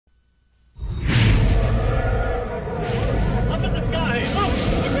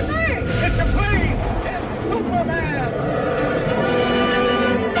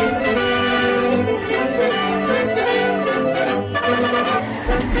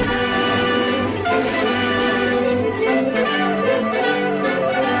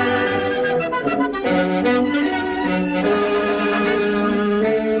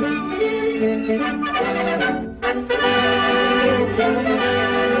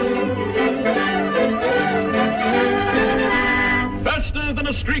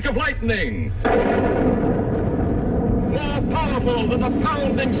lightning, more powerful than the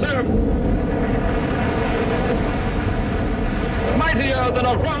pounding surf, mightier than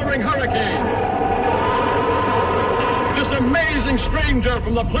a roaring hurricane. This amazing stranger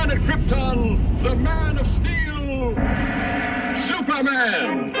from the planet Krypton, the Man of Steel,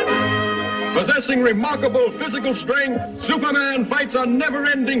 Superman. Possessing remarkable physical strength, Superman fights a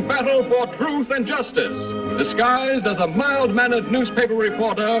never-ending battle for truth and justice, disguised as a mild-mannered newspaper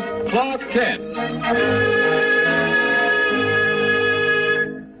reporter, Clark Kent.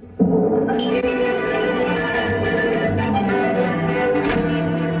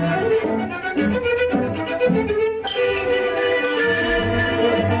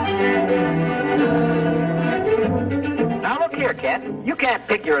 Kent. You can't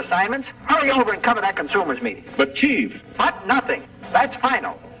pick your assignments. Hurry over and cover that consumers meeting. But, Chief... But nothing. That's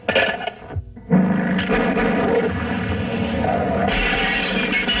final.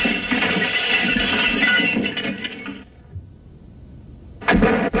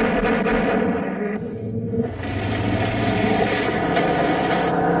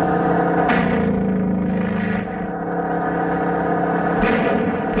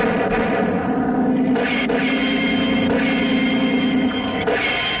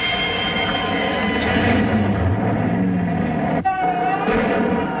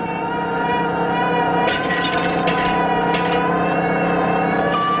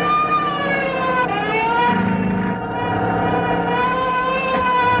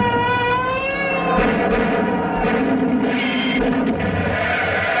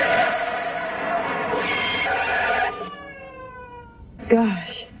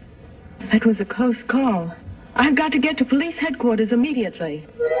 Gosh, that was a close call. I've got to get to police headquarters immediately.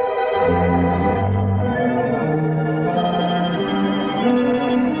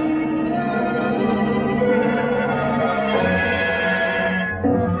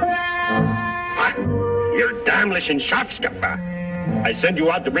 You're damnation sharpskipper. I send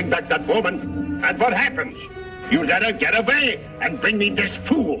you out to bring back that woman, and what happens? You let her get away and bring me this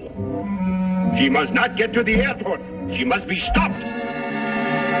fool. She must not get to the airport. She must be stopped.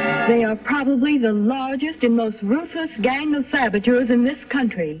 They are probably the largest and most ruthless gang of saboteurs in this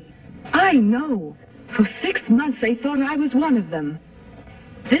country. I know. For 6 months they thought I was one of them.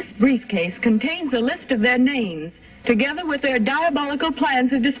 This briefcase contains a list of their names, together with their diabolical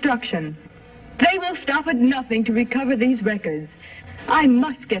plans of destruction. They will stop at nothing to recover these records. I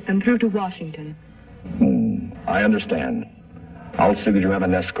must get them through to Washington. I understand. I'll see that you have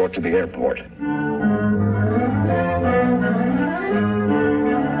an escort to the airport.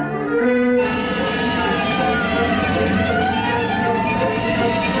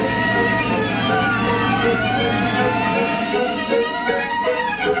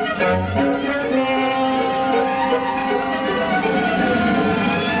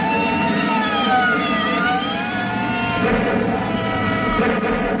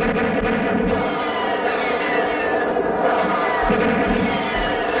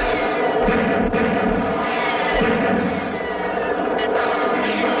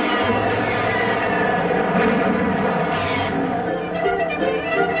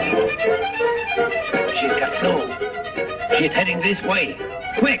 She's got through. She's heading this way.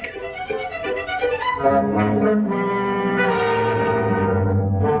 Quick!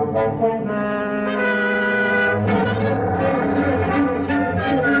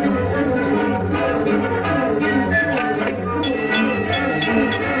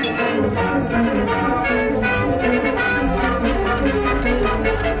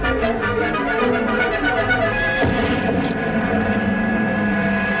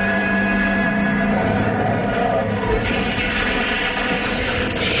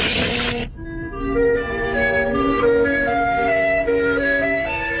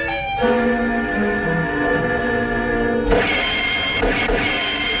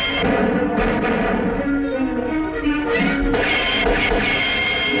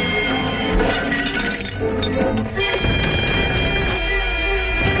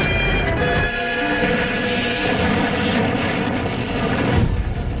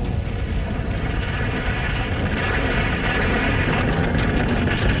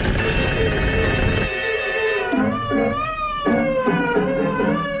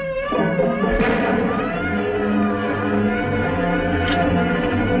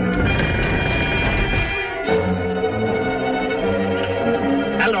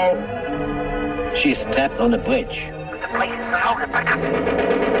 She's trapped on the bridge. The place is surrounded by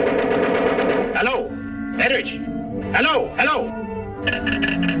Hello? Erich? Hello? Hello?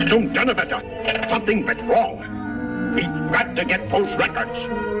 Zum Donnerwetter. Something went wrong. We've got to get those records.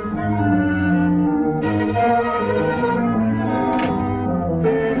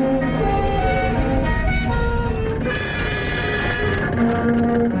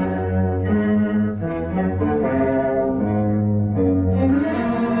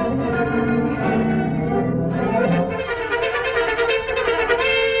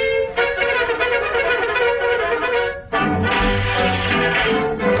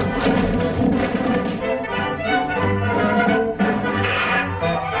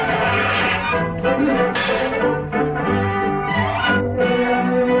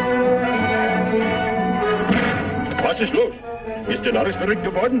 Was ist los? Ist der Norris verrückt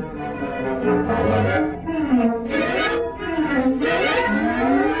geworden?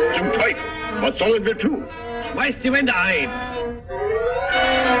 Zum Teufel! Was sollen wir tun? Schmeißt die Wände ein!